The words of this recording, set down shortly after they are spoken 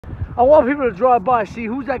I want people to drive by, see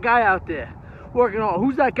who's that guy out there working on.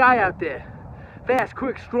 Who's that guy out there? Fast,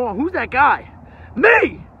 quick, strong. Who's that guy?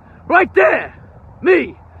 Me! Right there!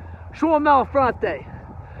 Me! Sean Malfronte.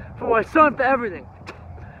 For my son, for everything.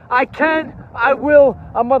 I can, I will,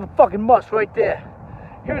 I motherfucking must right there.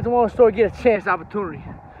 Here's the one story, get a chance, opportunity.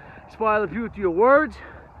 Inspire the people through your words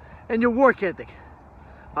and your work ethic.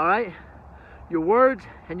 Alright? Your words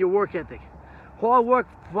and your work ethic. Hard work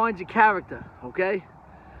finds your character, okay?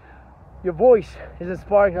 Your voice is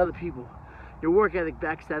inspiring other people. Your work ethic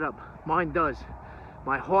backs that up. Mine does.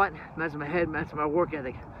 My heart matches my head, matches my work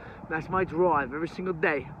ethic. That's my drive every single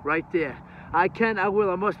day, right there. I can, I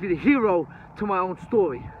will, I must be the hero to my own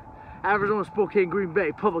story. Arizona, Spokane, Green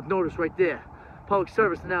Bay, public notice right there. Public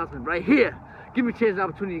service announcement right here. Give me a chance and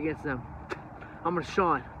opportunity against them. I'm gonna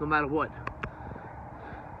shine no matter what.